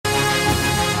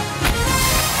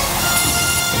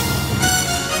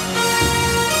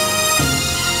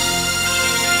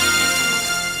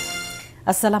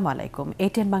আসসালামু আলাইকুম।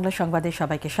 ATN বাংলা সংবাদে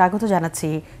সবাইকে স্বাগত জানাচ্ছি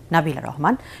নাবিলা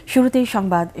রহমান। শুরুতেই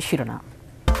সংবাদ শিরোনাম।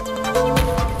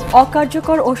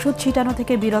 অকার্যকর ওষুধ ছিটানো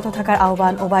থেকে বিরত থাকার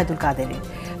আহ্বান ওবায়দুল কাদেরের।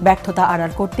 ব্যর্থতা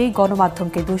আড়াল করতেই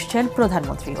গণমাধ্যমকে দুষছেন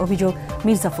প্রধানমন্ত্রী, অভিযোগ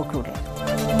মির্জা ফখরুলের।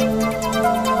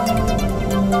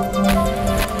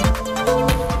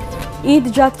 ঈদ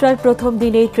যাত্রার প্রথম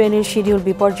দিনেই ট্রেনের শিডিউল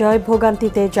বিপর্যয়,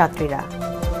 ভোগান্তিতে যাত্রীরা।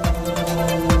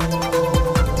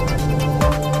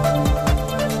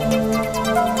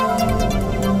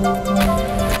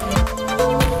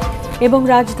 এবং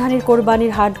রাজধানীর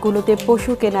কোরবানির হাটগুলোতে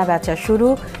পশু কেনা বেচা শুরু,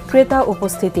 ক্রেতা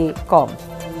উপস্থিতি কম।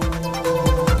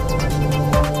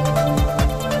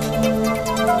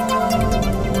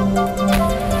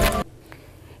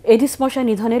 এডিস মশা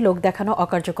নিধনে লোক দেখানো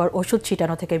অকার্যকর ওষুধ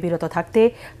ছিটানো থেকে বিরত থাকতে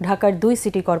ঢাকার 2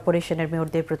 সিটি কর্পোরেশনের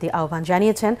মেয়রদের প্রতি আহ্বান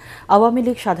জানিয়েছেন আওয়ামী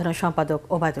লীগ সাধারণ সম্পাদক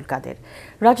ওবায়দুল কাদের।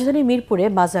 রাজধানীর মিরপুরে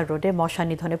মাজার রোডে মশা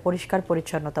নিধনে পরিষ্কার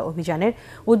পরিচ্ছন্নতা অভিযানের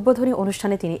উদ্বোধনী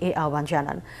অনুষ্ঠানে তিনি এই আহ্বান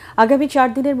জানান। আগামী 4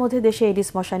 দিনের মধ্যে দেশে এডিস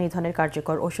মশা নিধনের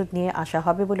কার্যকর ওষুধ নিয়ে আসা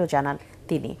হবে বলেও জানান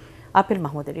তিনি। আপেল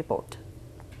মাহমুদের রিপোর্ট।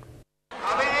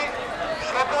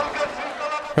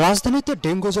 রাজধানীতে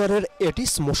ডেঙ্গু জ্বরের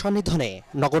এডিস মশা নিধনে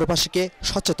নগরবাসীকে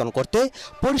সচেতন করতে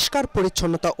পরিষ্কার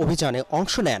পরিচ্ছন্নতা অভিযানে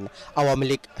অংশ নেন আওয়ামী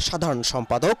লীগ সাধারণ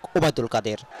সম্পাদক ওবায়দুল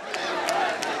কাদের।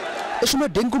 এ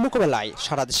সময় ডেঙ্গু মোকাবেলায়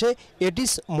সারা দেশে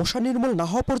এডিস মশা নির্মূল না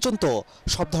হওয়া পর্যন্ত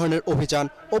সব ধরনের অভিযান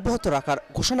অব্যাহত রাখার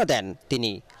ঘোষণা দেন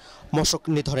তিনি। মশক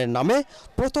নিধনের নামে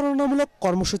প্রতারণামূলক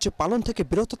কর্মসূচি পালন থেকে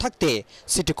বিরত থাকতে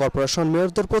সিটি কর্পোরেশন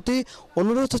মেয়রদের প্রতি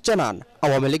অনুরোধ জানান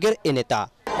আওয়ামী লীগের এ নেতা।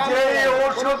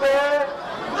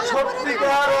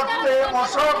 সত্যিকার অর্থে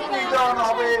মশক নিধন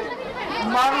হবে,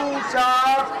 মানুষ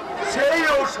আর সেই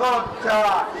ঔষধ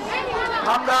চায়।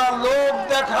 আমরা লোক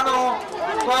দেখানো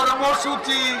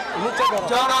কর্মসূচি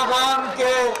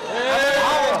জনগণকে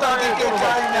দিতে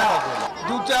চাই না।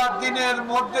 2-4 দিনের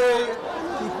মধ্যে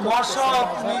মশক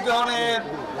নিধনের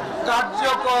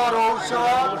কার্যকর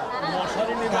ঔষধ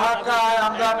ঢাকায়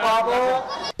আমরা পাবো।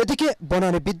 এদিকে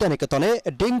বনানী বিদ্যানিকেতনে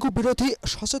ডেঙ্গু বিরোধী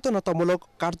সচেতনতামূলক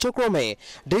কার্যক্রমে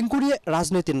ডেঙ্গু নিয়ে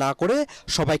রাজনীতি না করে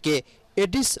সবাইকে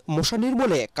এডিস মশা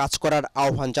নির্মূলে কাজ করার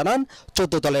আহ্বান জানান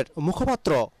 14 দলের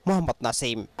মুখপাত্র মোহাম্মদ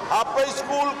নাসিম। আপনার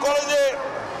স্কুল কলেজে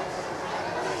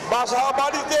বাসা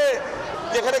বাড়িতে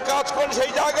যেখানে কাজ করেন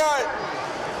সেই জায়গায়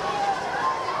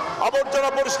আবর্জনা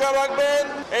পরিষ্কার রাখবেন।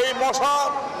 এই মশা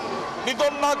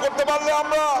নিধন না করতে পারলে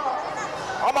আমরা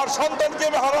আমার সন্তানকে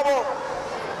আমি হারাবো,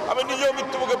 আমি নিজেও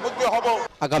মৃত্যুমুখে পতিত হব।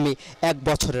 আগামী 1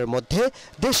 বছরের মধ্যে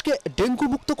দেশকে ডেঙ্গু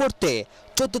মুক্ত করতে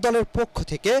 14 দলের পক্ষ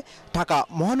থেকে ঢাকা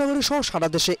মহানগরী সহ সারা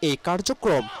দেশে এই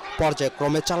কার্যক্রম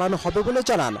পর্যায়ক্রমে চালানো হবে বলে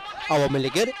জানান আওয়ামী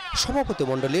লীগের সভাপতি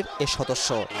মণ্ডলীর এ সদস্য।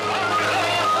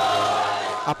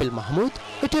 Apple Mahmud,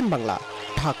 ATN Bangla,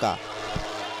 Dhaka.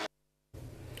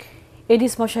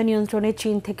 Aedes মশা নিয়ন্ত্রণে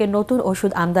চীন থেকে নতুন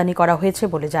ওষুধ আমদানি করা হয়েছে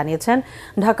বলে জানিয়েছেন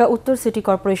ঢাকা উত্তর সিটি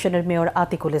কর্পোরেশনের মেয়র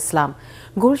আতিকুল ইসলাম।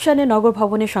 গুলশানে নগর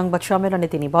ভবনে সংবাদ সম্মেলনে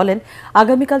তিনি বলেন,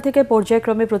 আগামীকাল থেকে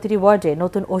পর্যায়ক্রমে প্রতিটি ওয়ার্ডে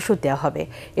নতুন ওষুধ দেওয়া হবে।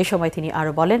 এ সময় তিনি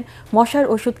আরও বলেন, মশার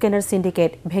ওষুধ কেনার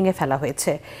সিন্ডিকেট ভেঙে ফেলা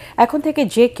হয়েছে। এখন থেকে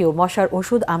যে কেউ মশার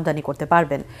ওষুধ আমদানি করতে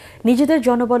পারবেন। নিজেদের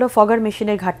জনবল ফগার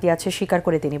মেশিনের ঘাটতি আছে স্বীকার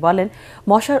করে তিনি বলেন,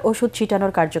 মশার ওষুধ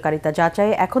ছিটানোর কার্যকারিতা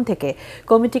যাচাইয়ে এখন থেকে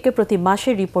কমিটিকে প্রতি মাসে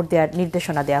রিপোর্ট দেওয়ার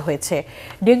নির্দেশনা দেওয়া হয়েছে।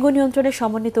 ডেঙ্গু নিয়ন্ত্রণে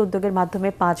সমন্বিত উদ্যোগের মাধ্যমে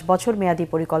 5 বছর মেয়াদী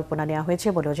পরিকল্পনা নেওয়া হয়েছে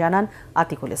বলেও জানান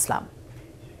আতিকুল ইসলাম।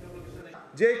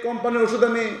 যে কোম্পানির ওষুধ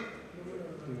আমি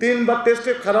 3বার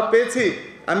টেস্টে খারাপ পেয়েছি,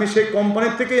 আমি সেই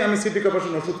কোম্পানির থেকেই আমি সিটি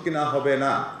কর্পোরেশন ওষুধ কিনা হবে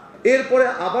না। এরপরে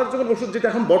আবার যখন ওষুধ যেটা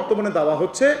এখন বর্তমানে দেওয়া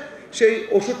হচ্ছে, সেই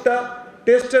ওষুধটা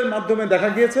টেস্টের মাধ্যমে দেখা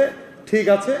গিয়েছে ঠিক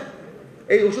আছে,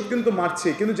 এই ওষুধ কিন্তু মারছি,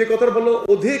 কিন্তু যে কথা বললো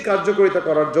অধিক কার্যকারিতা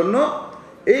করার জন্য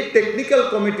এই টেকনিক্যাল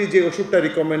কমিটি যে ওষুধটা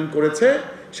রিকমেন্ড করেছে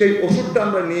সেই ওষুধটা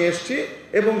আমরা নিয়ে এসেছি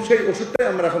এবং সেই ওষুধটাই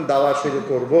আমরা এখন দেওয়া শুরু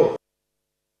করব।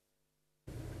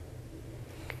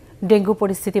 ডেঙ্গু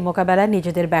পরিস্থিতি মোকাবেলায়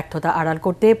নিজেদের ব্যর্থতা আড়াল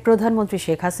করতে প্রধানমন্ত্রী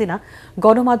শেখ হাসিনা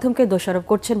গণমাধ্যমকে দোষারোপ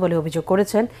করছেন বলে অভিযোগ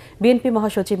করেছেন বিএনপি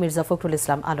মহাসচিব মির্জা ফখরুল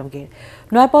ইসলাম আলমগীর।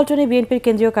 নয়াপল্টনে বিএনপির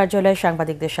কেন্দ্রীয় কার্যালয়ে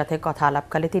সাংবাদিকদের সাথে কথা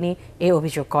আলাপকালে তিনি এই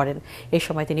অভিযোগ করেন। এই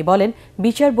সময় তিনি বলেন,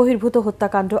 বিচার বহির্ভূত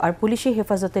হত্যাকাণ্ড আর পুলিশি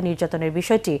হেফাজতে নির্যাতনের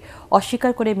বিষয়টি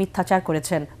অস্বীকার করে মিথ্যাচার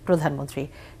করেছেন প্রধানমন্ত্রী।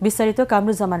 বিস্তারিত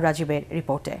কামরুজ্জামান রাজীবের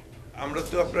রিপোর্টে। আমরা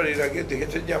তো আপনার এর আগে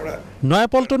দেখেছেন যে আমরা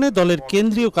নয়াপল্টনে দলের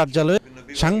কেন্দ্রীয় কার্যালয়ে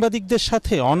সাংবাদিকদের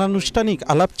সাথে অনানুষ্ঠানিক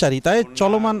আলাপচারিতায়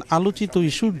চলমান আলোচিত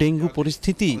ইস্যু ডেঙ্গু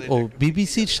পরিস্থিতি ও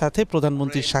বিবিসির সাথে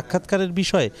প্রধানমন্ত্রীর সাক্ষাৎকারের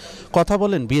বিষয়ে কথা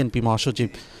বলেন বিএনপি মহাসচিব।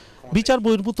 বিচার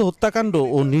বহির্ভূত হত্যাকাণ্ড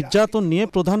ও নির্যাতন নিয়ে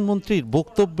প্রধানমন্ত্রীর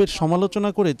বক্তব্যের সমালোচনা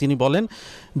করে তিনি বলেন,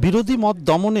 বিরোধী মত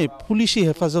দমনে পুলিশি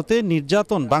হেফাজতে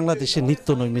নির্যাতন বাংলাদেশের নিত্য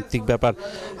নৈমিত্তিক ব্যাপার,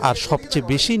 আর সবচেয়ে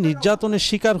বেশি নির্যাতনের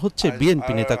শিকার হচ্ছে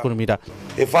বিএনপি নেতাকর্মীরা।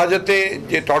 হেফাজতে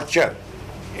যে টর্চার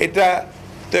এটা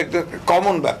তো একটা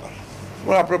কমন ব্যাপার।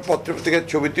 আপনার পত্রপত্রিকার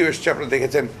ছবিতেও এসছে, আপনারা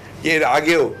দেখেছেন যে এর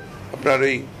আগেও আপনার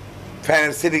ওই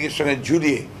ফ্যানের সিলিংয়ের সঙ্গে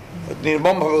ঝুলিয়ে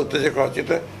নির্মমভাবে অত্যাচার করা হচ্ছে,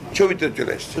 এটা ছবিতে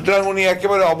চলে এসছে। সুতরাং উনি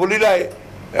একেবারে অবলীলায়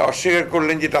অস্বীকার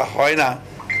করলেন যেটা হয় না,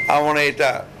 আমার মনে হয় এটা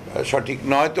সঠিক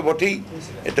নয় তো বটেই,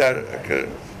 এটার একটা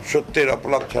সত্যের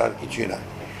অপলাপ ছাড়া আর কিছুই না।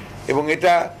 এবং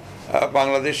এটা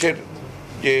বাংলাদেশের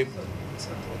যে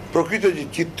প্রকৃত যে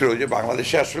চিত্র, যে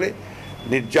বাংলাদেশে আসলে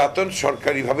নির্যাতন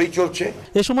সরকারিভাবেই চলছে।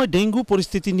 এ সময় ডেঙ্গু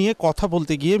পরিস্থিতি নিয়ে কথা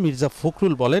বলতে গিয়ে মির্জা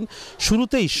ফখরুল বলেন,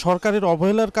 শুরুতেই সরকারের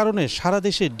অবহেলার কারণে সারা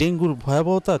দেশে ডেঙ্গুর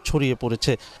ভয়াবহতা ছড়িয়ে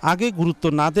পড়েছে। আগে গুরুত্ব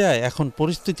না দেওয়ায় এখন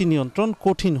পরিস্থিতি নিয়ন্ত্রণ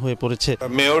কঠিন হয়ে পড়েছে।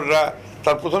 মেয়ররা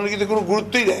তার প্রথমে কিন্তু কোনো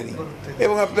গুরুত্বই দেয়নি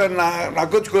এবং আপনার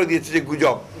নাকচ করে দিয়েছে যে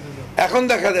গুজব। এখন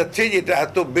দেখা যাচ্ছে যে এটা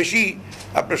এত বেশি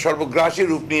আপনার সর্বগ্রাসী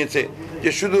রূপ নিয়েছে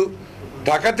যে শুধু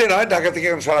ঢাকাতে নয়, ঢাকা থেকে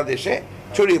এখন সারা দেশে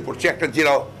ছড়িয়ে পড়ছে, একটা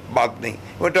জেলাও বাদ নেই।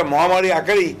 ওটা মহামারী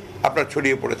আকারেই আপনার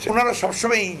ছড়িয়ে পড়েছে। ওনারা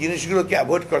সবসময় এই জিনিসগুলোকে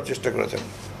অ্যাভয়েড করার চেষ্টা করেছেন।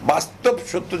 বাস্তব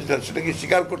সত্য যেটা সেটাকে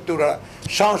স্বীকার করতে ওরা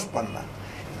সাহস পান না।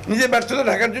 নিজের ব্যর্থতা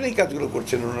ঢাকার জন্যই কাজগুলো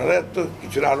করছেন ওনারা। তো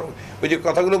কিছুটা আরো ওই যে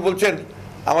কথাগুলো বলছেন,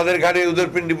 আমাদের ঘাড়ে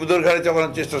উদরপিণ্ডি বুদর ঘাড়ে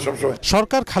চাপানোর চেষ্টা সবসময়।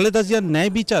 সরকার খালেদা জিয়ার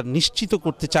ন্যায় বিচার নিশ্চিত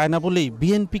করতে চায় না বলেই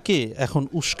বিএনপিকে এখন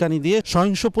উস্কানি দিয়ে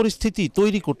সহিংস পরিস্থিতি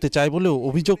তৈরি করতে চায় বলেও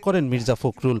অভিযোগ করেন মির্জা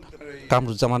ফখরুল।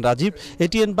 কামরুজ্জামান রাজীব,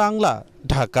 ATN বাংলা,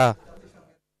 ঢাকা।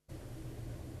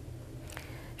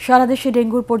 সারা দেশে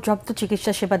ডেঙ্গুর পর্যাপ্ত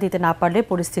চিকিৎসা সেবা দিতে না পারলে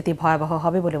পরিস্থিতি ভয়াবহ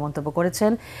হবে বলে মন্তব্য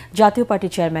করেছেন জাতীয় পার্টি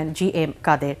চেয়ারম্যান GM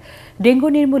কাদের। ডেঙ্গু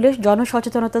নির্মূলে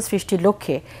জনসচেতনতা সৃষ্টির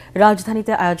লক্ষ্যে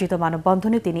রাজধানীতে আয়োজিত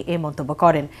মানববন্ধনে তিনি এ মন্তব্য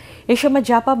করেন। এ সময়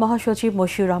জাপা মহাসচিব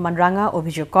মশিউর রহমান রাঙা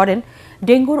অভিযোগ করেন,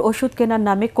 ডেঙ্গুর ওষুধ কেনার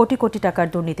নামে কোটি কোটি টাকার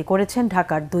দুর্নীতি করেছেন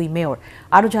ঢাকার 2 মেয়র।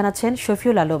 আরও জানাচ্ছেন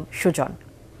শফিউল আলম সুজন।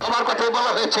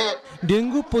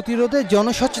 ডেঙ্গু প্রতিরোধে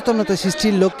জনসচেতনতা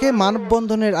সৃষ্টির লক্ষ্যে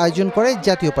মানববন্ধনের আয়োজন করে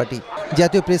জাতীয় পার্টি।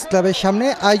 জাতীয় প্রেস ক্লাবের সামনে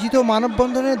আয়োজিত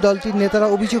মানববন্ধনে দলটির নেতারা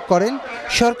অভিযোগ করেন,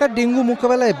 সরকার ডেঙ্গু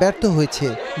মোকাবেলায় ব্যর্থ হয়েছে।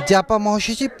 জাপা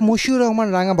মহাসচিব মশিউর রহমান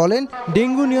রাঙা বলেন,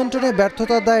 ডেঙ্গু নিয়ন্ত্রণে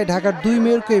ব্যর্থতার দায়ে ঢাকার 2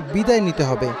 মেয়রকে বিদায় নিতে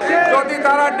হবে। যদি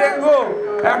তারা ডেঙ্গু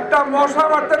একটা মশা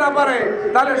মারতে না পারে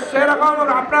তাহলে সেরকম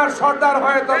আপনার সর্দার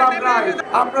হয়ে তো লাভ নাই।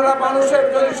 আপনারা মানুষের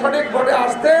যদি সঠিক ভোটে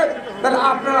আসতে, তাহলে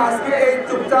আপনারা আজকে এই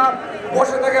চুপচাপ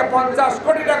বসে থেকে 50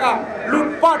 কোটি টাকা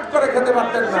লুটপাট করে খেতে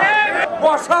পারতেন না।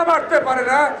 মশা মারতে পারে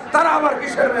না, তারা আবার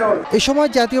কিসের মেয়র? এ সময়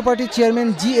জাতীয় পার্টির চেয়ারম্যান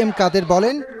GM কাদের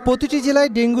বলেন, প্রতিটি জেলায়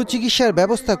ডেঙ্গু চিকিৎসার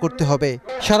ব্যবস্থা করতে হবে।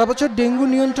 সারা বছর ডেঙ্গু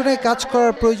নিয়ন্ত্রণে কাজ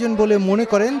করার প্রয়োজন বলে মনে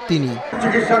করেন তিনি।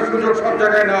 চিকিৎসার সুযোগ সব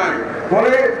জায়গায় নাই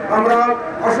বলে আমরা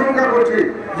আশঙ্কা করছি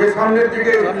যে সামনের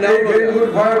দিকে ডেঙ্গুর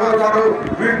ভয়াবহতা আরো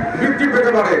বৃদ্ধি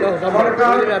পেতে পারে।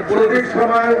 সরকার সঠিক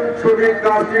সময় সঠিক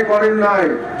কাজটি করেন নাই,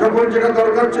 যখন যেটা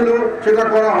দরকার ছিল সেটা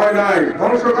করা হয় নাই।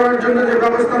 ধ্বংস করার জন্য যে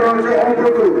ব্যবস্থা নেওয়া হয়েছে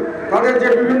অপ্রতুল। তাদের যে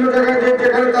বিভিন্ন জায়গায়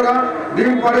যেখানে তারা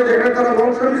ডিম পারে, যেখানে তারা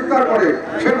বংশ বিস্তার করে,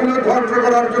 সেগুলো ধ্বংস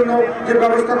করার জন্য যে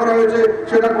ব্যবস্থা করা হয়েছে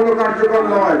সেটা কোনো কার্যকর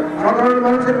নয়। সাধারণ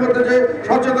মানুষের মধ্যে যে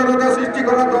সচেতনতা সৃষ্টি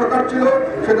করার দরকার ছিল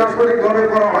সেটা সঠিকভাবে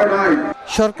করা হয় নাই।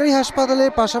 সরকারি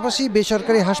হাসপাতালের পাশাপাশি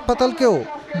বেসরকারি হাসপাতালকেও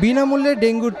বিনামূল্যে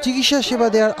ডেঙ্গুর চিকিৎসা সেবা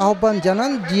দেওয়ার আহ্বান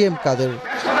জানান GM কাদের।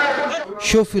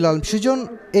 শফিউল আলম সুজন,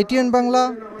 ATN বাংলা,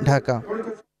 ঢাকা।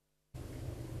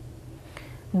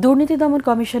 দুর্নীতি দমন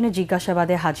কমিশনে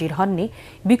জিজ্ঞাসাবাদে হাজির হননি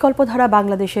বিকল্পধারা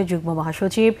বাংলাদেশের যুগ্ম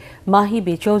মহাসচিব মাহি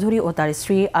বি চৌধুরী ও তার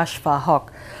স্ত্রী আশফা হক।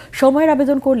 সময়ের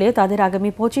আবেদন করলে তাদের আগামী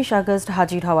 25 আগস্ট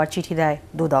হাজির হওয়ার চিঠি দেয়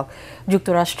দুদক।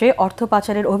 যুক্তরাষ্ট্রে অর্থ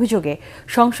পাচারের অভিযোগে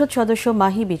সংসদ সদস্য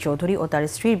মাহি বি চৌধুরী ও তার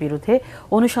স্ত্রীর বিরুদ্ধে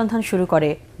অনুসন্ধান শুরু করে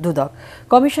দুদক।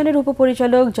 কমিশনের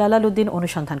উপপরিচালক জালাল উদ্দিন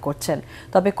অনুসন্ধান করছেন,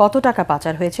 তবে কত টাকা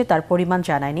পাচার হয়েছে তার পরিমাণ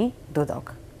জানায়নি দুদক।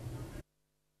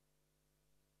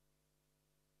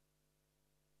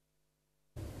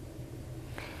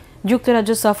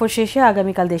 যুক্তরাজ্য সফর শেষে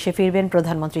আগামীকাল দেশে ফিরবেন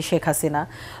প্রধানমন্ত্রী শেখ হাসিনা।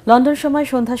 লন্ডন সময়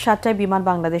সন্ধ্যা 7টায় বিমান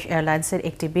বাংলাদেশ এয়ারলাইন্সের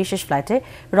একটি বিশেষ ফ্লাইটে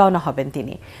রওনা হবেন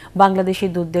তিনি। বাংলাদেশি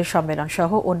দূতদের সম্মেলন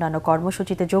সহ অন্যান্য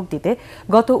কর্মসূচিতে যোগ দিতে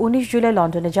গত 19 জুলাই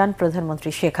লন্ডনে যান প্রধানমন্ত্রী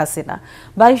শেখ হাসিনা।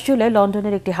 22 জুলাই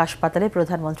লন্ডনের একটি হাসপাতালে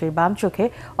প্রধানমন্ত্রীর বাম চোখে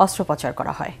অস্ত্রোপচার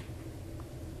করা হয়।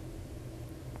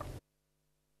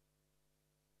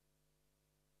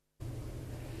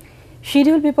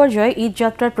 শিডিউল বিপর্যয়ে ঈদ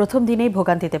যাত্রার প্রথম দিনেই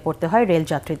ভোগান্তিতে পড়তে হয় রেল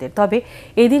যাত্রীদের। তবে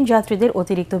এদিন যাত্রীদের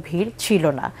অতিরিক্ত ভিড় ছিল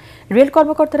না। রেল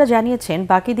কর্মকর্তারা জানিয়েছেন,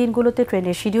 বাকি দিনগুলোতে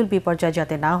ট্রেনের শিডিউল বিপর্যয়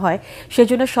যাতে না হয়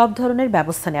সেজন্য সব ধরনের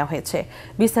ব্যবস্থা নেওয়া হয়েছে।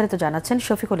 বিস্তারিত জানাচ্ছেন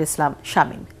শফিকুল ইসলাম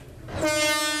শামীম।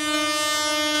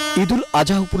 ঈদুল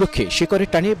আজহা উপলক্ষে শেকড়ের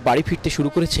টানে বাড়ি ফিরতে শুরু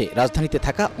করেছে রাজধানীতে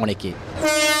থাকা অনেকে।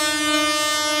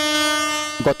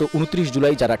 গত 29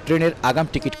 জুলাই যারা ট্রেনের আগাম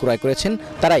টিকিট ক্রয় করেছেন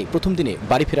তারাই প্রথম দিনে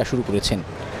বাড়ি ফেরা শুরু করেছেন।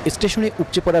 স্টেশনে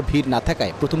উপচে পড়া ভিড় না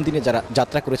থাকায় প্রথম দিনে যারা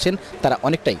যাত্রা করেছেন তারা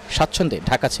অনেকটাই স্বাচ্ছন্দ্যে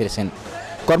ঢাকা ছেড়েছেন।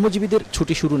 কর্মজীবীদের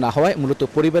ছুটি শুরু না হওয়ায় মূলত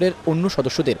পরিবারের অন্য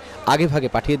সদস্যদের আগে ভাগে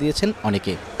পাঠিয়ে দিয়েছেন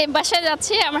অনেকে। বাসায়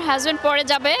যাচ্ছি, আমার হাজবেন্ড পরে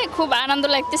যাবে, খুব আনন্দ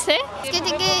লাগতেছে। আজকে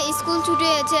থেকে স্কুল ছুটি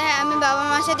হয়েছে, আমি বাবা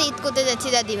মার সাথে ঈদ করতে যাচ্ছি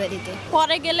দাদি বাড়িতে।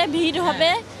 পরে গেলে ভিড় হবে,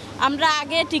 আমরা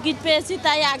আগে টিকিট পেয়েছি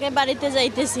তাই আগে বাড়িতে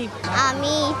যাইতেছি।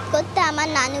 আমি ঈদ করতে আমার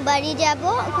নানু বাড়ি যাব,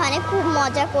 ওখানে খুব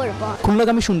মজা করব।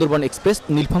 খুলনাগামী Sundarban express,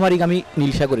 নীলফামারীগামী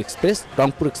Nilsagar express,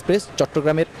 Rangpur express,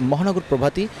 চট্টগ্রামের মহানগর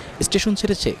প্রভাতী স্টেশন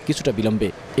ছেড়েছে কিছুটা বিলম্বে।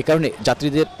 এ কারণে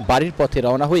যাত্রীদের বাড়ির পথে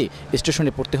রওনা হয়ে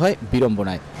স্টেশনে পড়তে হয়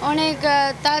বিড়ম্বনায়। অনেক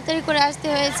তাড়াতাড়ি করে আসতে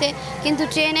হয়েছে, কিন্তু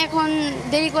ট্রেন এখন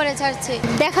দেরি করে ছাড়ছে।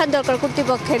 দেখার দরকার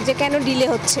কর্তৃপক্ষের যে কেন ডিলে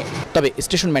হচ্ছে। তবে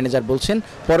স্টেশন ম্যানেজার বলছেন,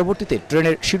 পরবর্তীতে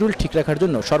ট্রেনের শিডিউল ঠিক রাখার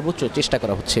জন্য সর্বোচ্চ চেষ্টা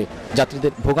করা হচ্ছে।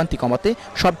 যাত্রীদের ভোগান্তি কমাতে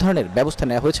সব ধরনের ব্যবস্থা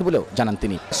নেওয়া হয়েছে বলেও জানান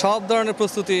তিনি। সব ধরনের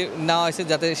প্রস্তুতি নেওয়া হয়েছে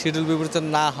যাতে শিডিউল বিপরীত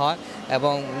না হয়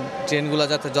এবং ট্রেনগুলো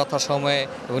যাতে যথাসময়ে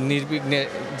এবং নির্বিঘ্নে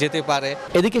যেতে পারে।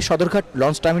 এদিকে সদরঘাট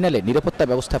লঞ্চ টার্মিনালে নিরাপত্তা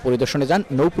ব্যবস্থা পরিদর্শনে যান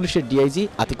নৌপুলিশের ডিআইজি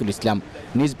আতিকুল ইসলাম।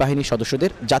 নিজ বাহিনী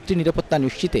সদস্যদের যাত্রী নিরাপত্তা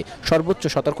নিশ্চিতে সর্বোচ্চ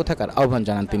সতর্ক থাকার আহ্বান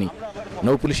জানান তিনি।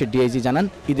 নৌপুলিশের ডিআইজি জানান,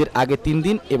 ঈদের আগে 3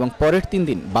 দিন এবং পরের 3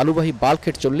 দিন বালুবাহী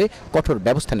বাল্কহেড চললে কঠোর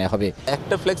ব্যবস্থা নেওয়া হবে।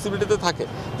 একটা ফ্লেক্সিবিলিটি থাকে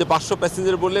যে 500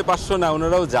 প্যাসেঞ্জার বললে 500 না,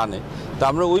 ওনারাও জানে। তো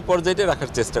আমরা ওই পর্যায়ে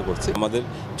রাখার চেষ্টা করছি। আমাদের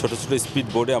ছোট ছোট স্পিড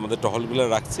বোর্ডে আমাদের টহলগুলো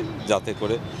রাখছি, যাতে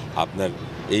করে আপনার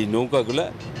এই নৌকাগুলো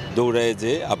দৌড়ায়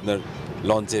যে আপনার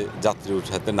লঞ্চে যাত্রী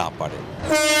উঠাতে না পারে।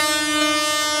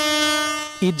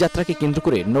 ঈদ যাত্রাকে কেন্দ্র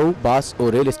করে নৌ, বাস ও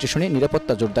রেল স্টেশনে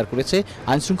নিরাপত্তা জোরদার করেছে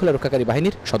আইনশৃঙ্খলা রক্ষাকারী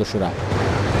বাহিনীর সদস্যরা।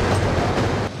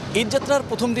 ঈদযাত্রার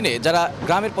প্রথম দিনে যারা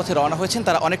গ্রামের পথে রওনা হয়েছেন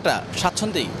তারা অনেকটা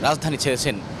স্বাচ্ছন্দ্যেই রাজধানী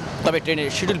ছেড়েছেন। তবে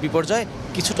ট্রেনের শিডিউল বিপর্যয়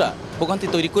কিছুটা ভোগান্তি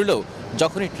তৈরি করলেও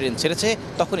যখনই ট্রেন ছেড়েছে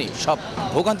তখনই সব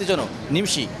ভোগান্তি যেন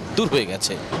নিমিষেই দূর হয়ে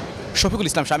গেছে। Shafiqul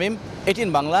Islam Shamim,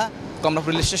 ATN Bangla,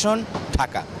 Kamalapur rail station,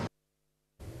 Dhaka.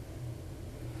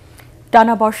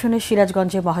 টানা বর্ষণে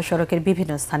সিরাজগঞ্জে মহাসড়কের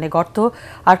বিভিন্ন স্থানে গর্ত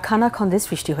আর খানাখন্দের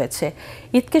সৃষ্টি হয়েছে।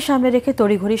 ঈদকে সামনে রেখে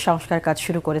তড়িঘড়ি সংস্কার কাজ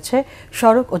শুরু করেছে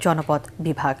সড়ক ও জনপথ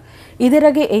বিভাগ। ঈদের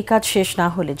আগে এই কাজ শেষ না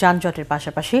হলে যানজটের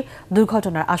পাশাপাশি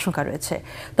দুর্ঘটনার আশঙ্কা রয়েছে।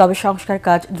 তবে সংস্কার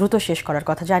কাজ দ্রুত শেষ করার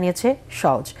কথা জানিয়েছে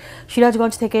সওজ।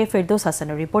 সিরাজগঞ্জ থেকে ফেরদৌস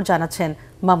হাসানের রিপোর্ট, জানাচ্ছেন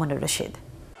মামুনুর রশিদ।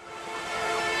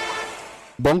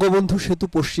 বঙ্গবন্ধু সেতু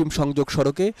পশ্চিম সংযোগ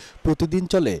সড়কে প্রতিদিন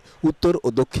চলে উত্তর ও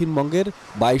দক্ষিণবঙ্গের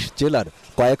 22 জেলার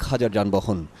কয়েক হাজার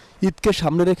যানবাহন। ঈদকে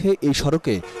সামনে রেখে এই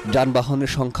সড়কে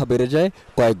যানবাহনের সংখ্যা বেড়ে যায়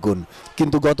কয়েক গুণ।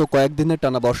 কিন্তু গত কয়েকদিনের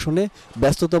টানা বর্ষণে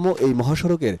ব্যস্ততম এই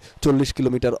মহাসড়কের 40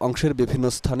 কিলোমিটার অংশের বিভিন্ন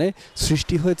স্থানে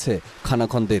সৃষ্টি হয়েছে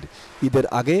খানাখন্দের। ঈদের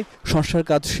আগে সংস্কার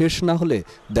কাজ শেষ না হলে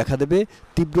দেখা দেবে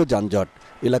তীব্র যানজট।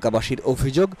 এলাকাবাসীর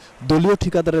অভিযোগ, দলীয়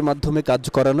ঠিকাদারের মাধ্যমে কাজ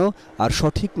করানো আর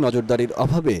সঠিক নজরদারির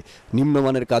অভাবে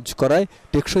নিম্নমানের কাজ করায়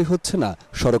টেকসই হচ্ছে না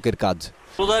সড়কের কাজ।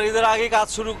 ঈদের আগে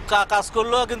কাজ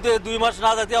করলো, কিন্তু 2 মাস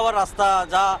না যেতে আবার রাস্তা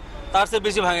যা তার চেয়ে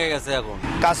বেশি ভেঙে গেছে। এখন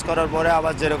কাজ করার পরে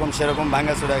আবার যেরকম সেরকম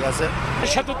ভাঙা চড়ে গেছে।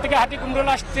 সেতুর থেকে হাটিকুমরুল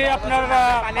আসতে আপনার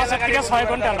 5 থেকে 6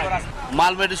 ঘন্টা লাগে।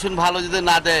 মাল মেডিসিন ভালো যদি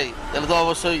না দেয় তাহলে তো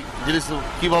অবশ্যই জিনিস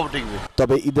কিভাবে টিকবে।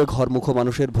 তবে ঈদে ঘরমুখ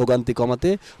মানুষের ভোগান্তি কমাতে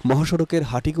মহাসড়কের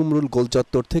হাটিকুমরুল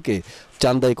গোলচত্বর থেকে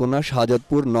চান্দাইকোনা,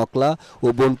 শাহজাদপুর, নকলা ও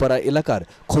বনপাড়া এলাকার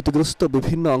ক্ষতিগ্রস্ত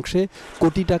বিভিন্ন অংশে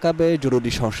কোটি টাকা ব্যয়ে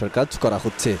জরুরি সংস্কার কাজ করা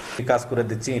হচ্ছে। কাজ করে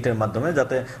দিচ্ছি ইটের মাধ্যমে,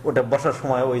 যাতে ওটা বসার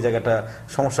সময় ওই জায়গাটা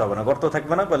সমস্যা হবে না, গর্ত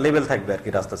থাকবে না বা লেভেল থাকবে আর কি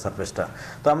রাস্তার সারফেসটা।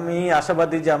 তো আমি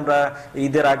আশাবাদী যে আমরা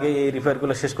ঈদের আগে এই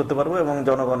রিপেয়ারগুলো শেষ করতে পারবো এবং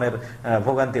জনগণের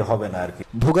ভোগান্তি হবে না আর কি।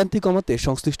 ভোগান্তি কমাতে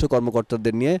সংশ্লিষ্ট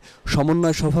কর্মকর্তাদের নিয়ে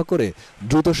সমন্বয় সভা করে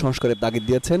দ্রুত সংস্কারের তাগিদ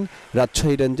দিয়েছেন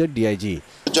রাজশাহী রেঞ্জের ডিআইজি।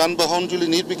 যানবাহন যদি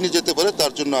নির্বিঘ্নে যেতে পারে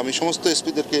তার জন্য আমি সমস্ত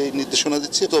এসপিদেরকে নির্দেশনা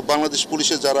দিচ্ছি। তো বাংলাদেশ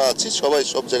পুলিশে যারা আছে সবাই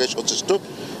সব জায়গায় সচেষ্ট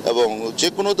এবং যে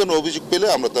কোনো ধরনের অভিযোগ পেলে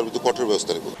আমরা তার বিরুদ্ধে কঠোর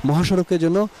ব্যবস্থা নেব। মহাসড়কে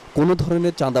যেন কোনো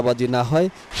ধরনের চাঁদাবাজি না হয়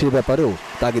সে ব্যাপারেও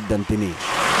তাগিদ দেন তিনি।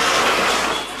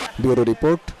 Bureau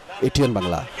report, ATN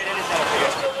Bangla.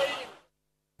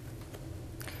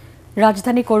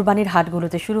 রাজধানী কোরবানির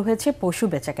হাটগুলোতে শুরু হয়েছে পশু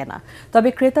বেচাকেনা। তবে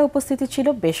ক্রেতা উপস্থিতি ছিল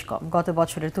বেশ কম। গত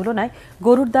বছরের তুলনায়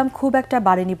গরুর দাম খুব একটা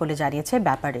বাড়েনি বলে জানিয়েছে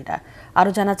ব্যাপারীরা।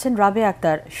 আরও জানাচ্ছেন রাবে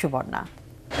আক্তার সুবর্ণা।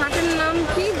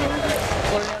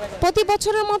 প্রতি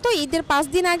বছরের মতো ঈদের 5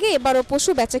 দিন আগে এবারও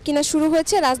পশু বেচাকেনা শুরু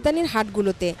হয়েছে রাজধানীর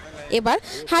হাটগুলোতে। এবার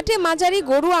হাটে মাঝারি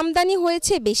গরু আমদানি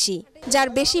হয়েছে বেশি, যার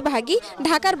বেশিরভাগই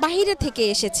ঢাকার বাইরে থেকে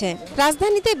এসেছে।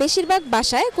 রাজধানীতে বেশিরভাগ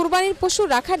বাসায় কুরবানির পশু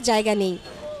রাখার জায়গা নেই।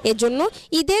 এজন্য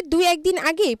ঈদের 2-1 দিন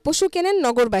আগে পশু কেনেন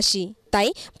নগরবাসী। তাই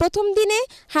প্রথম দিনে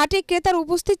হাটে ক্রেতার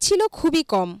উপস্থিত ছিল খুবই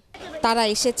কম। তারা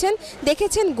এসেছেন,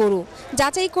 দেখেছেন গরু,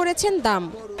 যাচাই করেছেন দাম।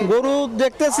 গরু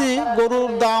দেখতেছি, গরুর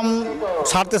দাম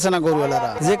ছাড়তেছে না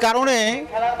গরুওয়ালারা, যে কারণে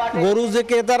গরু যে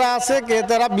ক্রেতারা আছে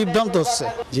ক্রেতারা বিভ্রান্ত হচ্ছে।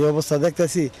 যে অবস্থা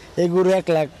দেখতেছি, এই গরু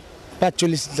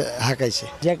 1,45,000 হাঁকাইছে,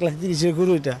 1,30,000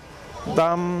 গরু এটা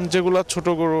দাম যেগুলো ছোট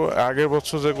গরু আগের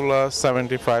বছর যেগুলো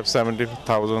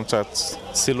 70,000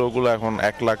 ছিল ওগুলো এখন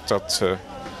 1 লাখ চাচ্ছে,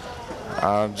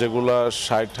 আর যেগুলা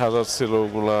 60,000 ছিল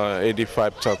ওগুলা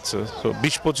 85 চাচ্ছে, তো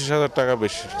 20-25 হাজার টাকা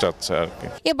বেশি চাচ্ছে আর কি।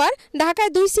 এবার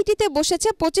ঢাকায় 2 সিটিতে বসেছে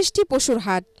 25টি পশুর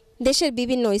হাট। দেশের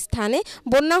বিভিন্ন স্থানে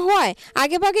বন্যা হওয়ায়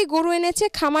আগেভাগে গরু এনেছে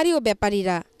খামারি ও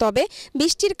ব্যাপারীরা। তবে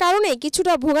বৃষ্টির কারণে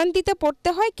কিছুটা ভোগান্তিতে পড়তে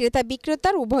হয় ক্রেতা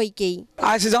বিক্রেতার উভয়কেই।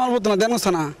 আইসি জামালপুর না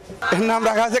দেনস্থানা, এর নাম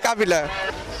রাখা আছে কাপিলা।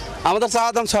 আমাদের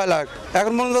চাওয়া দাম 6 লাখ,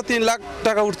 এখন পর্যন্ত 3 লাখ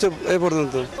টাকা উঠছে এই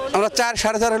পর্যন্ত। আমরা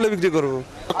 4-4.5 হলে বিক্রি করবো।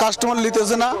 কাস্টমার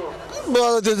লিতেছে না,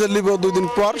 লিব 2 দিন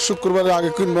পর, শুক্রবারের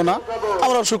আগে কিনবো না,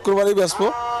 আমরা শুক্রবারই বেচবো।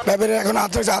 ব্যাপারে এখন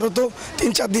হাতে আরো তো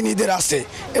 3-4 দিন ঈদের আছে,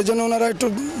 এজন্য ওনারা একটু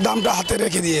দামটা হাতে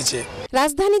রেখে দিয়েছে।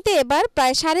 রাজধানীতে এবার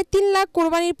প্রায় 3.5 লাখ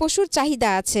কোরবানির পশুর চাহিদা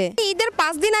আছে। ঈদের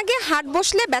 5 দিন আগে হাট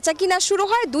বসলে বেচাকিনা শুরু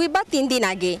হয় 2 বা 3 দিন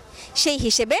আগে। সেই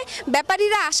হিসেবে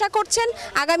ব্যাপারীরা আশা করছেন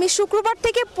আগামী শুক্রবার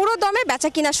থেকে পুরো দমে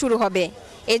বেচাকিনা শুরু হবে।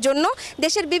 এজন্য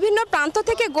দেশের বিভিন্ন প্রান্ত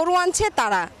থেকে গরু আনছে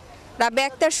তারা। রাবে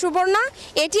আক্তার, সুবর্ণা,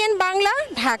 ATN বাংলা,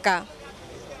 ঢাকা।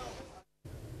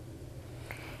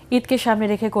 ঈদকে সামনে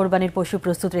রেখে কোরবানির পশু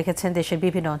প্রস্তুত রেখেছেন দেশের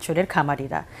বিভিন্ন অঞ্চলের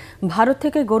খামারিরা। ভারত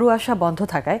থেকে গরু আসা বন্ধ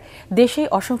থাকায় দেশেই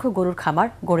অসংখ্য গরুর খামার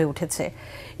গড়ে উঠেছে।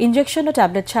 ইনজেকশন ও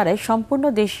ট্যাবলেট ছাড়াই সম্পূর্ণ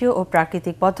দেশীয় ও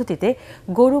প্রাকৃতিক পদ্ধতিতে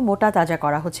গরু মোটা তাজা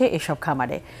করা হচ্ছে এসব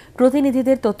খামারে।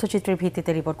 প্রতিনিধিদের তথ্যচিত্রের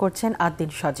ভিত্তিতে রিপোর্ট করছেন আদ্দিন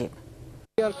সজীব।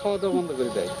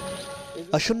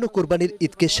 আসন্ন কোরবানির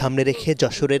ঈদকে সামনে রেখে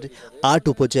যশোরের 8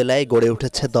 উপজেলায় গড়ে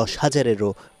উঠেছে 10,000-এরও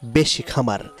বেশি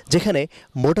খামার, যেখানে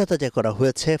মোটা তাজা করা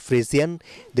হয়েছে ফ্রিজিয়ান,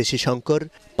 দেশি শঙ্কর,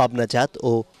 পাবনাজাত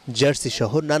ও জার্সি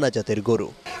সহ নানা জাতের গরু।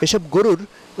 এসব গরুর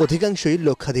অধিকাংশই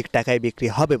লক্ষাধিক টাকায় বিক্রি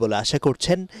হবে বলে আশা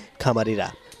করছেন খামারিরা।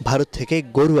 ভারত থেকে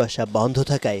গরু আসা বন্ধ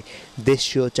থাকায়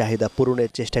দেশীয় চাহিদা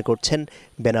পূরণের চেষ্টা করছেন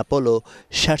বেনাপোল ও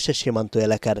শার্শা সীমান্ত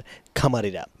এলাকার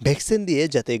খামারিরা। ভ্যাকসিন দিয়ে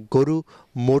যাতে গরু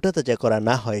মোটা তাজা করা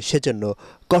না হয় সেজন্য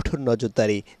কঠোর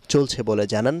নজরদারি চলছে বলে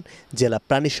জানান জেলা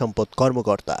প্রাণী সম্পদ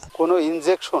কর্মকর্তা। কোনো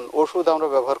ইনজেকশন ওষুধ আমরা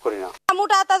ব্যবহার করি না।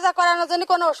 মোটা তাজা করানোর জন্য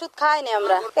কোনো ওষুধ খাইনি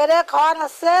আমরা। এর খাওয়ান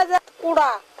আছে যে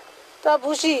কুড়া তা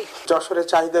ভুসি। যশোরের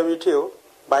চাহিদা মিটিয়েও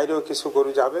বাইরেও কিছু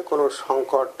গরু যাবে, কোনো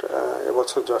সংকট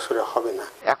এবছর যশোরে হবে না।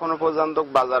 এখনো পর্যন্ত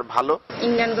বাজার ভালো।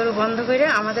 ইন্ডিয়ান গরু বন্ধ করে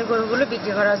আমাদের গরুগুলো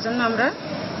বিক্রি করার জন্য আমরা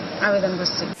আবেদন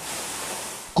করছি।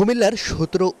 কুমিল্লার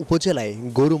 17 উপজেলায়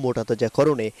গরু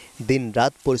মোটাতাজাকরণে দিন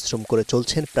রাত পরিশ্রম করে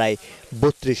চলছেন প্রায়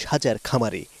 32,000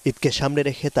 খামারি। ঈদকে সামনে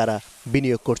রেখে তারা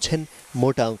বিনিয়োগ করছেন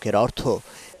মোটা অঙ্কের অর্থ।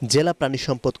 জেলা প্রাণী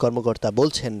সম্পদ কর্মকর্তা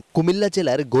বলছেন, কুমিল্লা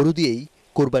জেলার গরু দিয়েই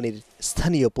কোরবানির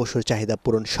স্থানীয় পশুর চাহিদা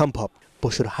পূরণ সম্ভব।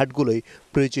 পশুর হাটগুলোই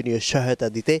প্রয়োজনীয় সহায়তা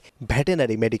দিতে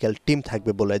ভেটেনারি মেডিকেল টিম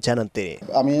থাকবে বলে জানান তিনি।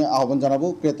 আমি আহ্বান জানাবো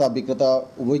ক্রেতা বিক্রেতা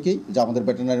উভয়কেই যে আমাদের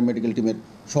ভেটেনারি মেডিকেল টিমের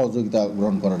সহযোগিতা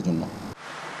গ্রহণ করার জন্য।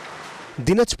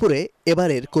 দিনাজপুরে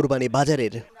এবারের কোরবানি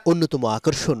বাজারের অন্যতম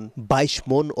আকর্ষণ 22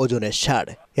 মন ওজনের ষাঁড়।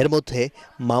 এর মধ্যে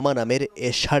মামা নামের এ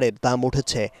ষাঁড়ের দাম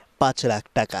উঠেছে 5 লাখ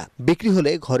টাকা। বিক্রি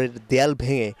হলে ঘরের দেয়াল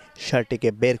ভেঙে ষাঁড়টিকে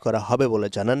বের করা হবে বলে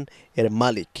জানান এর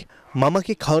মালিক।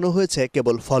 মামাকে খাওয়ানো হয়েছে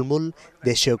কেবল ফলমূল,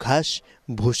 দেশীয় ঘাস,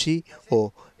 ভুসি ও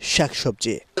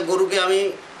শাকসবজি। গরুকে আমি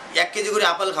 1 কেজি করে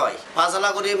আপেল খাওয়াই, 5 আলা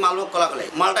করে মালভোগ কলা খাওয়াই,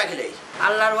 মালটা খেলাই।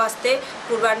 আল্লাহর ওয়াস্তে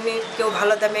কুরবানি কেউ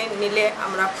ভালো দামে নিলে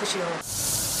আমরা খুশি হব।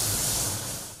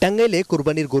 টাঙ্গাইলে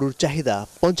কোরবানির গরুর চাহিদা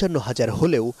 55,000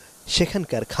 হলেও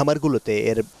সেখানকার খামারগুলোতে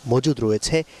এর মজুদ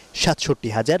রয়েছে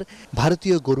 67,000।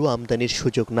 ভারতীয় গরু আমদানির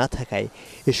সুযোগ না থাকায়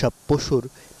এসব পশুর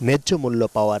ন্যায্য মূল্য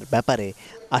পাওয়ার ব্যাপারে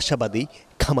আশাবাদী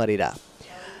খামারিরা।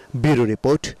 Bureau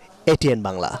report, ATN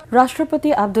Bangla. রাষ্ট্রপতি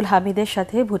আব্দুল হামিদের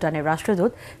সাথে ভুটানের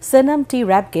রাষ্ট্রদূত সেনাম টি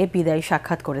র্যাবকে বিদায়ী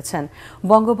সাক্ষাৎ করেছেন।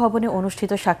 বঙ্গভবনে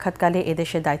অনুষ্ঠিত সাক্ষাৎকালে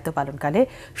এদেশের দায়িত্ব পালনকালে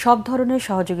সব ধরনের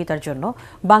সহযোগিতার জন্য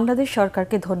বাংলাদেশ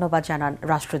সরকারকে ধন্যবাদ জানান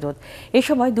রাষ্ট্রদূত। এ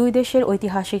সময় দুই দেশের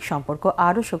ঐতিহাসিক সম্পর্ক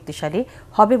আরও শক্তিশালী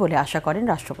হবে বলে আশা করেন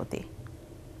রাষ্ট্রপতি।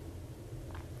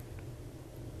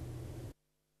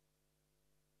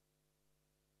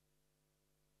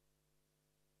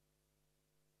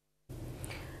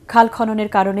 খাল খননের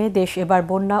কারণে দেশ এবার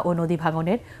বন্যা ও নদী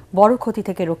ভাঙনের বড় ক্ষতি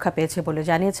থেকে রক্ষা পেয়েছে বলে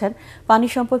জানিয়েছেন পানি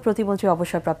সম্পদ প্রতিমন্ত্রী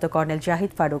অবসরপ্রাপ্ত কর্নেল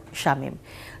জাহিদ ফারুক শামীম।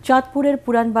 চাঁদপুরের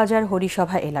পুরানবাজার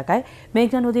হরিসভা এলাকায়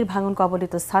মেঘনা নদীর ভাঙন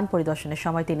কবলিত স্থান পরিদর্শনের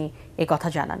সময় তিনি একথা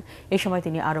জানান। এ সময়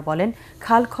তিনি আরও বলেন,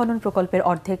 খাল খনন প্রকল্পের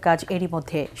অর্ধেক কাজ এরই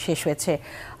মধ্যে শেষ হয়েছে।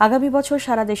 আগামী বছর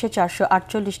সারা দেশে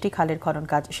 448টি খালের খনন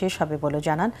কাজ শেষ হবে বলে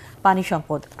জানান পানি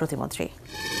সম্পদ প্রতিমন্ত্রী।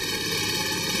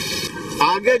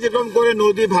 আগে যেরকম করে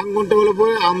নদী ভাঙনটা হলো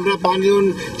পরে আমরা পানি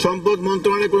সম্পদ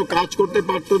মন্ত্রণালয়ে কোনো কাজ করতে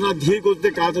পারতো না, ধীর করতে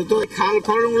কাজ হতো। খাল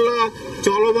খননগুলো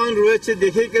চলমান রয়েছে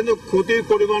দেখেই কিন্তু ক্ষতির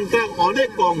পরিমাণটা অনেক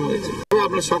কম হয়েছে।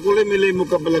 আমরা সকলে মিলে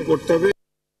মোকাবেলা করতে হবে।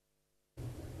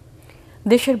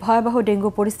 দেশের ভয়াবহ ডেঙ্গু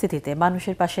পরিস্থিতিতে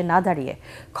মানুষের পাশে না দাঁড়িয়ে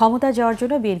ক্ষমতা যাওয়ার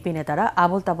জন্য বিএনপি নেতারা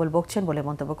আবোল তাবোল বকছেন বলে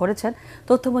মন্তব্য করেছেন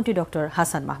তথ্যমন্ত্রী ডক্টর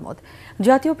হাসান মাহমুদ।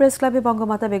 জাতীয় প্রেস ক্লাবে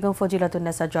বঙ্গমাতা বেগম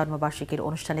ফজিলাতুন্নেসার জন্মবার্ষিকীর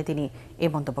অনুষ্ঠানে তিনি এ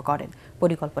মন্তব্য করেন।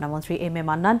 পরিকল্পনা মন্ত্রী এম এ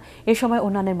মান্নান এ সময়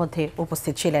অন্যান্যের মধ্যে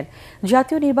উপস্থিত ছিলেন।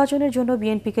 জাতীয় নির্বাচনের জন্য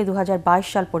বিএনপিকে 2022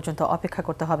 সাল পর্যন্ত অপেক্ষা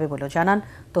করতে হবে বলে জানান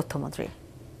তথ্যমন্ত্রী।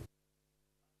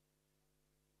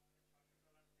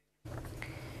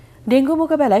 ডেঙ্গু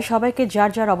মোকাবেলায় সবাইকে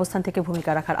যার যার অবস্থান থেকে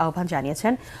ভূমিকা রাখার আহ্বান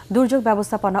জানিয়েছেন দুর্যোগ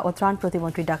ব্যবস্থাপনা ও ত্রাণ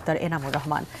প্রতিমন্ত্রী ডাক্তার এনামুর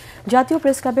রহমান। জাতীয়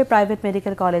প্রেস ক্লাবে প্রাইভেট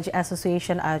মেডিকেল কলেজ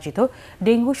অ্যাসোসিয়েশন আয়োজিত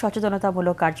ডেঙ্গু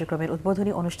সচেতনতামূলক কার্যক্রমের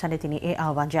উদ্বোধনী অনুষ্ঠানে তিনি এ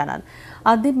আহ্বান জানান।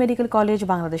 Ad-din medical college,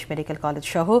 Bangladesh medical college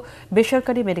সহ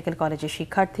বেসরকারি মেডিকেল কলেজের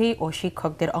শিক্ষার্থী ও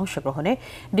শিক্ষকদের অংশগ্রহণে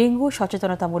ডেঙ্গু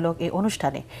সচেতনতামূলক এই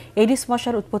অনুষ্ঠানে এডিস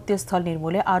মশার উৎপত্তি স্থল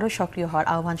নির্মূলে আরও সক্রিয় হওয়ার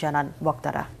আহ্বান জানান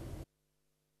বক্তারা।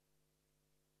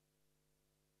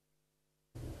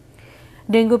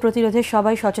 ডেঙ্গু প্রতিরোধে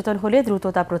সবাই সচেতন হলে দ্রুত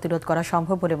তা প্রতিরোধ করা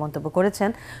সম্ভব বলে মন্তব্য করেছেন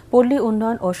পল্লী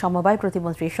উন্নয়ন ও সমবায়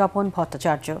প্রতিমন্ত্রী স্বপন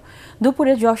ভট্টাচার্য।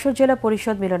 দুপুরে যশোর জেলা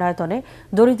পরিষদ মিলনায়তনে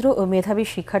দরিদ্র ও মেধাবী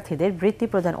শিক্ষার্থীদের বৃত্তি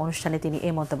প্রদান অনুষ্ঠানে তিনি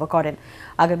এ মন্তব্য করেন।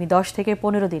 আগামী 10 থেকে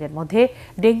 15 দিনের মধ্যে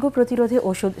ডেঙ্গু প্রতিরোধে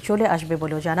ওষুধ চলে আসবে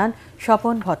বলেও জানান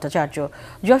স্বপন ভট্টাচার্য।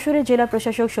 যশোরের জেলা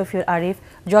প্রশাসক শফিউল আরিফ,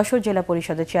 যশোর জেলা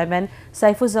পরিষদের চেয়ারম্যান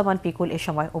সাইফুজ্জামান পিকুল এ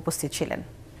সময় উপস্থিত ছিলেন।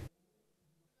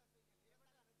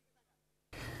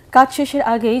 কাজ শেষের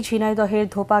আগেই ঝিনাইদহের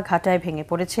ধোপা ঘাটায় ভেঙে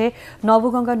পড়েছে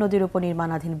নবগঙ্গা নদীর উপর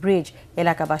নির্মাণাধীন ব্রিজ।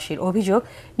 এলাকাবাসীর অভিযোগ,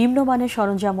 নিম্নমানের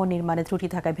সরঞ্জাম ও নির্মাণে ত্রুটি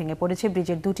থাকায় ভেঙে পড়েছে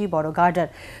ব্রিজের দুটি বড় গার্ডার।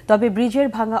 তবে ব্রিজের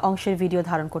ভাঙা অংশের ভিডিও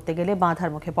ধারণ করতে গেলে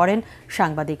বাধার মুখে পড়েন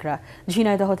সাংবাদিকরা।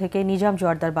 ঝিনাইদহ থেকে নিজাম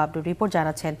জোয়ারদার বাবলুর রিপোর্ট,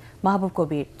 জানাচ্ছেন মাহবুব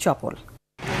কবির চপল।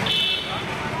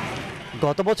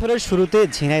 গত বছরের শুরুতে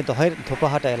ঝিনাইদহের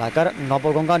ধোপাহাটা এলাকার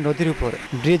নবগঙ্গা নদীর উপর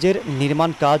ব্রিজের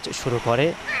নির্মাণ কাজ শুরু করে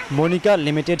মনিকা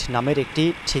লিমিটেড নামের একটি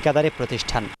ঠিকাদারি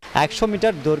প্রতিষ্ঠান। 100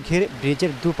 মিটার দৈর্ঘ্যের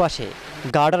ব্রিজের দুপাশে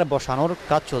গার্ডার বসানোর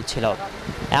কাজ চলছিল।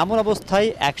 এমন অবস্থায়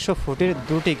 100 ফুটের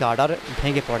দুটি গার্ডার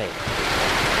ভেঙে পড়ে।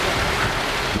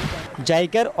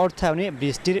 জায়গার অর্থায়নে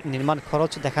ব্রিজটির নির্মাণ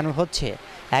খরচ দেখানো হচ্ছে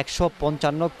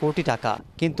 155 কোটি টাকা,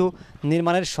 কিন্তু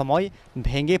নির্মাণের সময়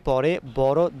ভেঙে পড়ে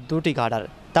বড় দুটি গার্ডার।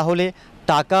 তাহলে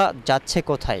টাকা যাচ্ছে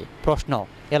কোথায়, প্রশ্ন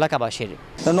এলাকাবাসীর।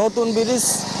 নতুন ব্রিজ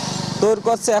তৈরি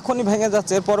করছে, এখনই ভেঙে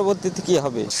যাচ্ছে, এর পরবর্তীতে কি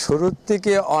হবে? শুরুর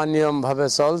থেকে অনিয়মভাবে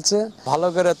চলছে, ভালো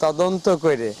করে তদন্ত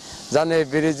করে জানে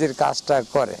ব্রিজের কাজটা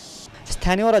করে।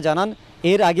 স্থানীয়রা জানান,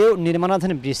 এর আগেও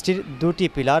নির্মাণাধীন ব্রিজটির দুটি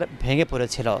পিলার ভেঙে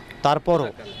পড়েছিল, তারপরও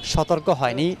সতর্ক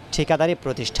হয়নি ঠিকাদারি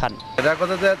প্রতিষ্ঠান। এটা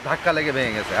কথা যে ধাক্কা লেগে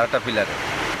ভেঙে গেছে আরেকটা পিলারে,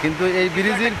 কিন্তু এই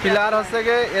ব্রিজের পিলার হচ্ছে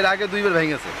এর আগে 2 বার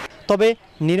ভেঙেছে। তবে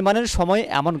নির্মাণের সময়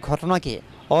এমন ঘটনাকে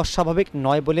অস্বাভাবিক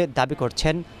নয় বলে দাবি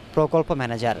করছেন প্রকল্প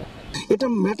ম্যানেজার। এটা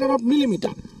ম্যাটার অফ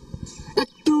মিলিমিটার,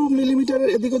 একটু মিলিমিটারের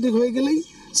এদিক ওদিক হয়ে গেলেই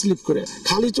স্লিপ করে।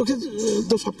 খালি চোখে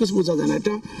তো সবকিছু বোঝা যায় না।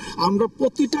 এটা আমরা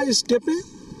প্রতিটা স্টেপে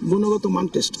গুণগত মান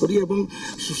টেস্ট করি এবং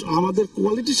আমাদের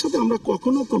কোয়ালিটির সাথে আমরা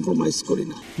কখনো কম্প্রোমাইজ করি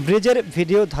না। ব্রিজের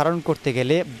ভিডিও ধারণ করতে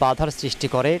গেলে বাধার সৃষ্টি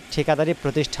করে ঠিকাদারি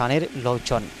প্রতিষ্ঠানের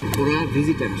লোকজন।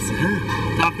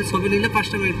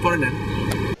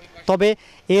 তবে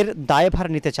এর দায়ভার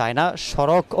নিতে চায় না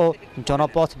সড়ক ও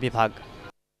জনপথ বিভাগ।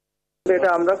 এটা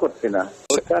আমরা করছি না,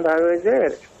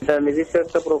 এটা নিজস্ব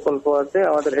একটা প্রকল্প আছে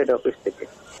আমাদের হেড অফিস থেকে।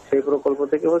 সেই প্রকল্প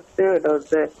থেকে হচ্ছে, এটা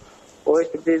হচ্ছে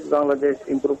West bridge Bangladesh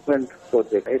improvement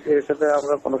project. এর সাথে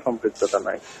আমরা কোনো সম্পৃক্ততা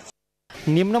নাই।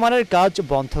 নিম্নমানের কাজ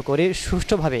বন্ধ করে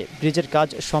সুষ্ঠুভাবে ব্রিজের কাজ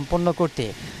সম্পন্ন করতে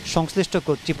সংশ্লিষ্ট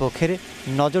কর্তৃপক্ষের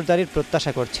নজরদারির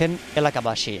প্রত্যাশা করছেন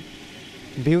এলাকাবাসী।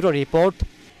 Bureau report,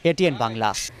 ATN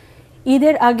Bangla.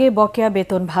 ঈদের আগে বকেয়া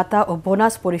বেতন ভাতা ও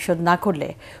বোনাস পরিশোধ না করলে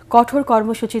কঠোর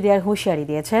কর্মসূচি দেওয়ার হুঁশিয়ারি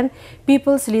দিয়েছেন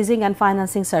পিপলস লিজিং অ্যান্ড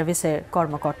ফাইন্যান্সিং সার্ভিসের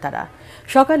কর্মকর্তারা।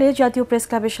 সকালে জাতীয় প্রেস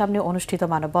ক্লাবের সামনে অনুষ্ঠিত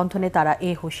মানববন্ধনে তারা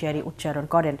এই হুঁশিয়ারি উচ্চারণ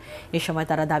করেন। এ সময়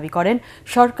তারা দাবি করেন,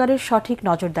 সরকারের সঠিক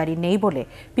নজরদারি নেই বলে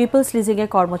পিপলস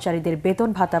লিজিংয়ের কর্মচারীদের বেতন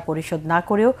ভাতা পরিশোধ না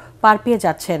করেও পার পেয়ে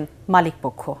যাচ্ছেন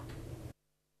মালিকপক্ষ।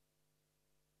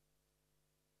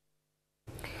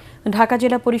 ঢাকা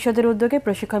জেলা পরিষদের উদ্যোগে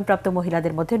প্রশিক্ষণপ্রাপ্ত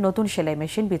মহিলাদের মধ্যে নতুন সেলাই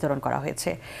মেশিন বিতরণ করা হয়েছে।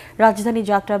 রাজধানী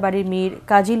যাত্রাবাড়ির মীর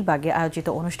কাজিলবাগে আয়োজিত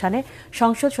অনুষ্ঠানে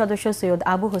সংসদ সদস্য সৈয়দ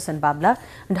আবু হোসেন বাবলা,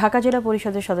 ঢাকা জেলা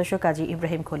পরিষদের সদস্য কাজী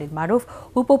ইব্রাহিম খলিল মারুফ,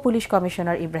 উপ পুলিশ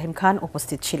কমিশনার ইব্রাহিম খান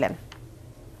উপস্থিত ছিলেন।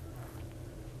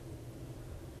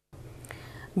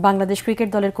 বাংলাদেশ ক্রিকেট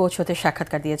দলের কোচ হতে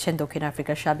সাক্ষাৎকার দিয়েছেন দক্ষিণ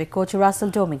আফ্রিকার সাবেক কোচ রাসেল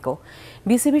ডোমিঙ্গো।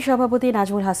 বিসিবি সভাপতি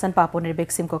নাজমুল হাসান পাপনের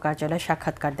বেক্সিমকো কার্যালয়ে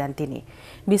সাক্ষাৎকার দেন তিনি।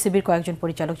 বিসিবির কয়েকজন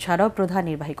পরিচালক ছাড়াও প্রধান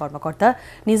নির্বাহী কর্মকর্তা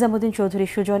নিজামুদ্দিন চৌধুরী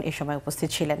সুজন এ সময় উপস্থিত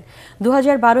ছিলেন।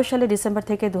 2012 সালের ডিসেম্বর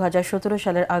থেকে 2017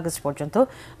 সালের আগস্ট পর্যন্ত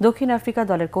দক্ষিণ আফ্রিকা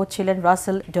দলের কোচ ছিলেন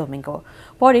রাসেল ডোমিঙ্গো।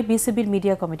 পরে বিসিবির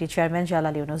মিডিয়া কমিটির চেয়ারম্যান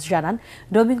জালাল ইউনুস জানান,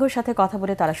 ডোমিঙ্গোর সাথে কথা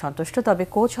বলে তারা সন্তুষ্ট, তবে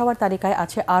কোচ হওয়ার তালিকায়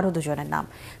আছে আরও দুজনের নাম।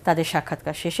 তাদের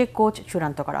সাক্ষাৎকার শেষে কোচ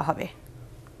চূড়ান্ত করা হবে।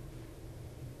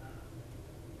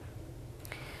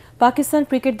 পাকিস্তান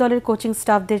ক্রিকেট দলের কোচিং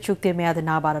স্টাফদের চুক্তির মেয়াদ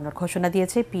না বাড়ানোর ঘোষণা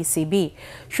দিয়েছে পিসিবি।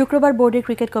 শুক্রবার বোর্ডের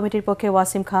ক্রিকেট কমিটির পক্ষে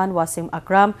ওয়াসিম খান, ওয়াসিম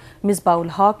আকরাম, মিসবাউল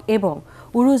হক এবং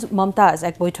উরুজ মমতাজ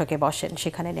এক বৈঠকে বসেন।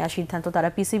 সেখানে নেওয়া সিদ্ধান্ত তারা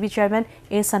পিসিবি চেয়ারম্যান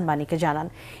এহসান মানিকে জানান।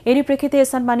 এরই প্রেক্ষিতে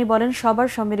এহসান মানি বলেন, সবার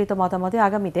সম্মিলিত মতামতে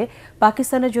আগামীতে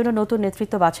পাকিস্তানের জন্য নতুন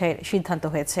নেতৃত্ব বাছাইয়ের সিদ্ধান্ত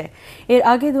হয়েছে। এর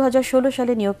আগে 2016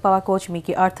 সালে নিয়োগ পাওয়া coach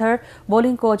Mickey Arthur,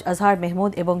 bowling coach আজহার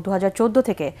মেহমুদ এবং 2014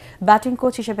 থেকে ব্যাটিং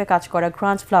কোচ হিসেবে কাজ করা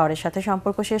গ্রান্ট ফ্লাওয়ারের সাথে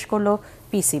সম্পর্ক শেষ করল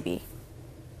পিসিবি।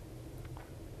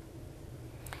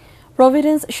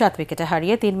 প্রভিডেন্স 7 উইকেটে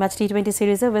হারিয়ে 3 ম্যাচ টি-20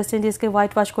 সিরিজে ওয়েস্ট ইন্ডিজকে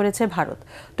হোয়াইট ওয়াশ করেছে ভারত।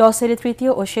 টস হেরে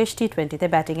তৃতীয় ও শেষ টি-20তে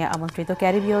ব্যাটিংয়ে আমন্ত্রিত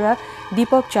ক্যারিবীয়রা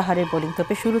দীপক চাহারের বোলিং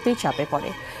তোপে শুরুতেই চাপে পড়ে।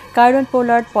 কায়রন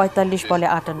পোলার্ড 45 বলে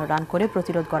 58 রান করে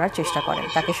প্রতিরোধ করার চেষ্টা করেন।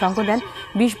 তাকে সঙ্গ দেন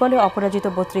 20 বলে অপরাজিত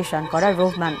 32 রান করা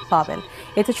রহমান পাওয়েল।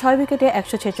 এতে 6 উইকেটে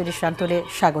 146 রান তোলে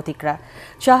স্বাগতিকরা।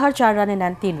 চাহার 4 রানে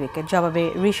নেন 3 উইকেট। জবাবে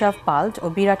ঋষভ পাল্ট ও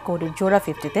বিরাট কোহলির জোড়া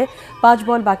 50-তে 5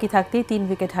 বল বাকি থাকতেই 3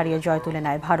 উইকেট হারিয়ে জয় তুলে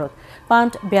নেয় ভারত।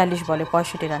 পান্ট 42 বলে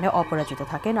 65 রানে অপরাজিত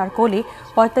থাকেন আর কোহলি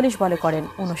 45 বলে করেন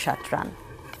 59 রান।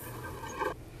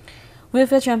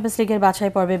 উয়েফা চ্যাম্পিয়ন্স লিগের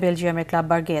বাছাই পর্বে বেলজিয়ামের ক্লাব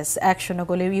বার্গেস 1-0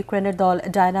 গোলে ইউক্রেনের দল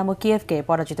ডায়নামো কিয়েভকে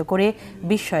পরাজিত করে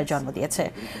বিস্ময়ের জন্ম দিয়েছে।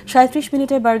 37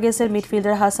 মিনিটে বার্গেসের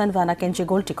মিডফিল্ডার হাসান ভানাকেন যে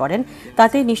গোলটি করেন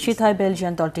তাতেই নিশ্চিত হয়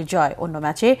বেলজিয়ান দলটির জয়। অন্য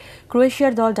ম্যাচে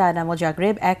ক্রোয়েশিয়ার দল ডায়নামো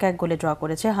জাগ্রেব 1-1 গোলে ড্র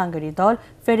করেছে হাঙ্গেরির দল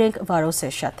ফেরেঙ্ক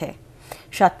ভারোসের সাথে।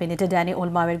 7 মিনিটে ড্যানি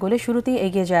ওলমাওয়ের গোলে শুরুতেই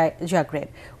এগিয়ে যায় জাগ্রেব।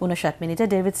 59 মিনিটে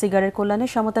ডেভিড সিগারের কল্যাণে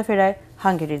সমতা ফেরায়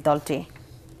হাঙ্গেরির দলটি।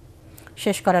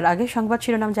 শেষ করার আগে সংবাদ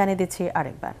শিরোনাম জানিয়ে দিচ্ছি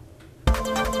আরেকবার।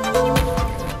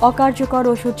 অকার্যকর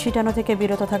ওষুধ ছিটানো থেকে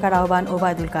বিরত থাকার আহ্বান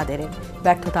ওবায়দুল কাদেরের।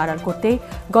 ব্যর্থতা আড়াল করতেই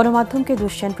গণমাধ্যমকে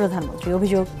দুষছেন প্রধানমন্ত্রী,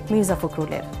 অভিযোগ মির্জা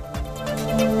ফখরুলের।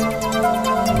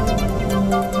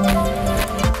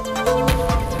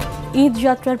 ঈদ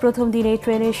যাত্রার প্রথম দিনেই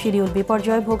ট্রেনের শিডিউল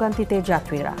বিপর্যয়, ভোগান্তিতে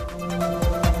যাত্রীরা।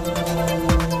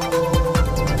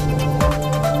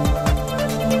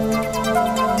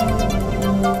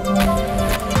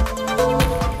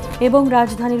 এবং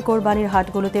রাজধানীর কোরবানির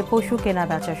হাটগুলোতে পশু কেনা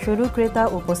বেচা শুরু, ক্রেতা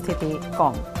উপস্থিতি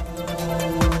কম।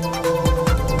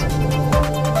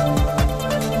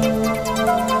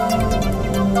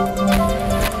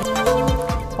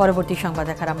 পরবর্তী সংবাদ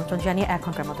দেখার আমন্ত্রণ জানিয়ে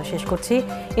এখনকার মতো শেষ করছি।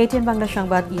 ATN বাংলা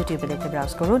সংবাদ ইউটিউবে দেখতে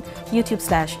ব্রাউজ করুন,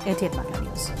 youtube/ATN Bangla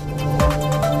News।